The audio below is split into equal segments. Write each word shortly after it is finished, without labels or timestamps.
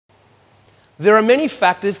There are many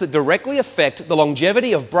factors that directly affect the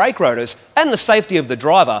longevity of brake rotors and the safety of the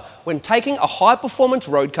driver when taking a high-performance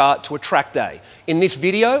road car to a track day. In this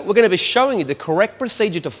video, we're going to be showing you the correct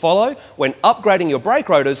procedure to follow when upgrading your brake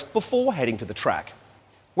rotors before heading to the track.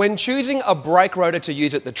 When choosing a brake rotor to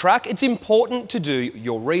use at the track, it's important to do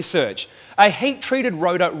your research. A heat-treated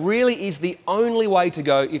rotor really is the only way to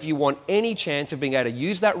go if you want any chance of being able to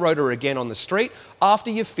use that rotor again on the street after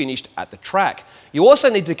you've finished at the track. You also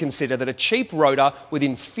need to consider that a cheap rotor with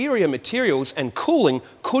inferior materials and cooling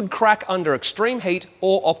could crack under extreme heat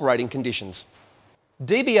or operating conditions.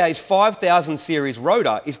 DBA's 5000 series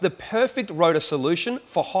rotor is the perfect rotor solution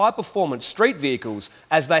for high-performance street vehicles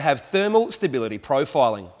as they have thermal stability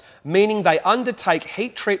profiling, meaning they undertake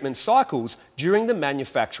heat treatment cycles during the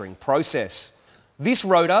manufacturing process. This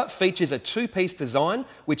rotor features a two-piece design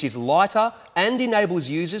which is lighter and enables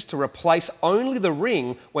users to replace only the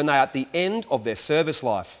ring when they are at the end of their service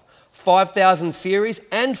life. 5000 series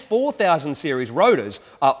and 4000 series rotors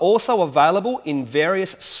are also available in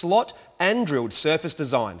various slot and drilled surface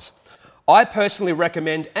designs. I personally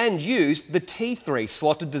recommend and use the T3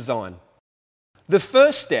 slotted design. The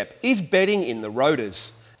first step is bedding in the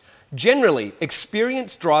rotors. Generally,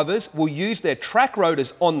 experienced drivers will use their track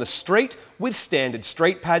rotors on the street with standard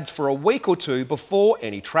street pads for a week or two before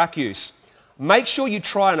any track use. Make sure you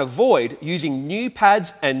try and avoid using new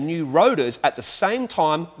pads and new rotors at the same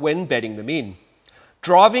time when bedding them in.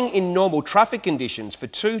 Driving in normal traffic conditions for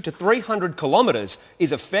 200 to 300 kilometres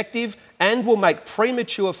is effective and will make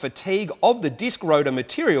premature fatigue of the disc rotor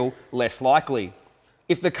material less likely.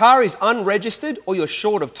 If the car is unregistered or you're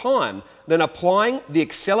short of time, then applying the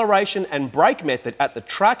acceleration and brake method at the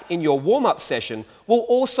track in your warm-up session will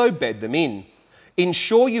also bed them in.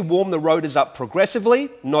 Ensure you warm the rotors up progressively,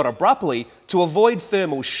 not abruptly, to avoid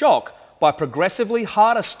thermal shock by progressively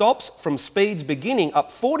harder stops from speeds beginning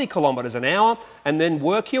up 40 kilometres an hour and then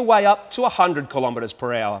work your way up to 100 kilometres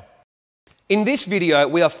per hour. In this video,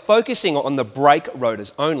 we are focusing on the brake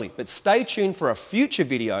rotors only, but stay tuned for a future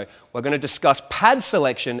video. We're going to discuss pad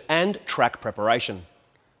selection and track preparation.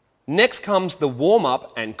 Next comes the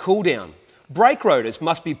warm-up and cool-down. Brake rotors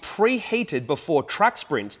must be preheated before track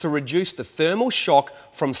sprints to reduce the thermal shock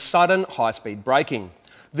from sudden high-speed braking.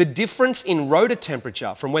 The difference in rotor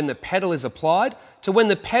temperature from when the pedal is applied to when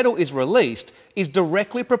the pedal is released is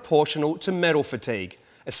directly proportional to metal fatigue.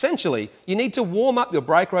 Essentially, you need to warm up your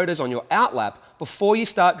brake rotors on your outlap before you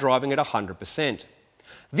start driving at 100%.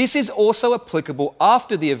 This is also applicable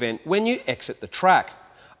after the event when you exit the track.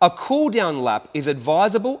 A cool-down lap is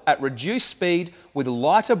advisable at reduced speed with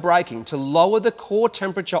lighter braking to lower the core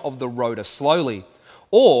temperature of the rotor slowly.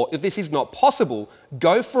 Or, if this is not possible,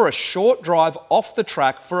 go for a short drive off the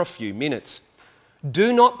track for a few minutes.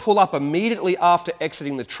 Do not pull up immediately after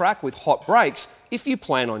exiting the track with hot brakes if you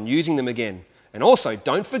plan on using them again. And also,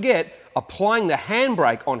 don't forget, applying the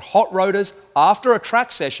handbrake on hot rotors after a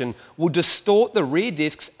track session will distort the rear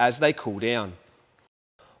discs as they cool down.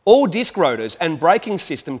 All disc rotors and braking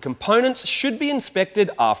system components should be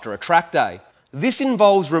inspected after a track day. This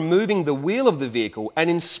involves removing the wheel of the vehicle and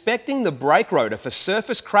inspecting the brake rotor for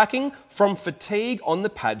surface cracking from fatigue on the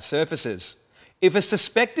pad surfaces. If a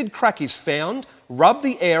suspected crack is found, rub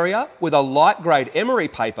the area with a light-grade emery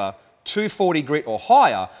paper, 240 grit or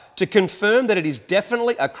higher, to confirm that it is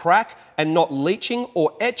definitely a crack and not leaching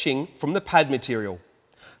or etching from the pad material.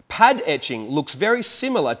 Pad etching looks very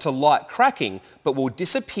similar to light cracking, but will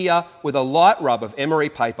disappear with a light rub of emery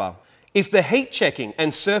paper. If the heat checking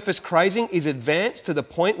and surface crazing is advanced to the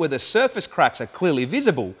point where the surface cracks are clearly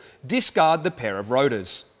visible, discard the pair of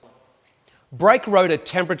rotors. Brake rotor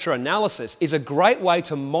temperature analysis is a great way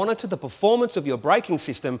to monitor the performance of your braking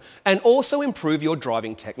system and also improve your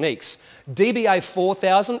driving techniques. DBA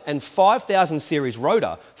 4000 and 5000 series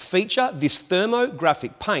rotor feature this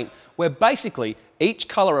thermographic paint where basically each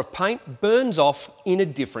colour of paint burns off in a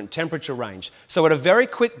different temperature range. So at a very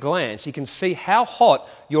quick glance, you can see how hot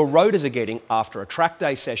your rotors are getting after a track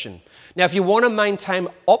day session. Now, if you want to maintain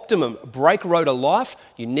optimum brake rotor life,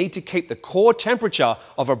 you need to keep the core temperature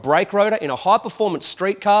of a brake rotor in a high-performance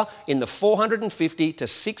street car in the 450 to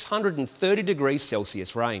 630 degrees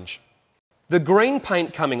Celsius range. The green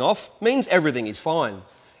paint coming off means everything is fine.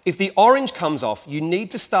 If the orange comes off, you need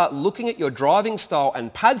to start looking at your driving style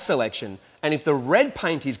and pad selection, and if the red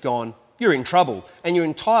paint is gone, you're in trouble, and your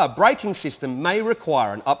entire braking system may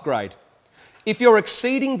require an upgrade. If you're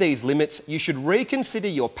exceeding these limits, you should reconsider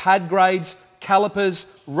your pad grades,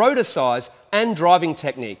 calipers, rotor size, and driving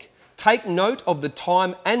technique. Take note of the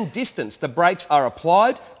time and distance the brakes are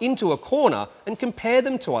applied into a corner and compare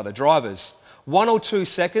them to other drivers. 1 or 2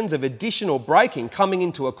 seconds of additional braking coming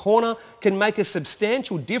into a corner can make a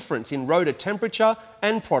substantial difference in rotor temperature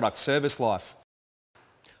and product service life.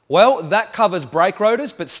 Well, that covers brake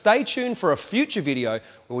rotors, but stay tuned for a future video where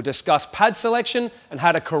we'll discuss pad selection and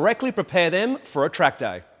how to correctly prepare them for a track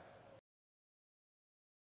day.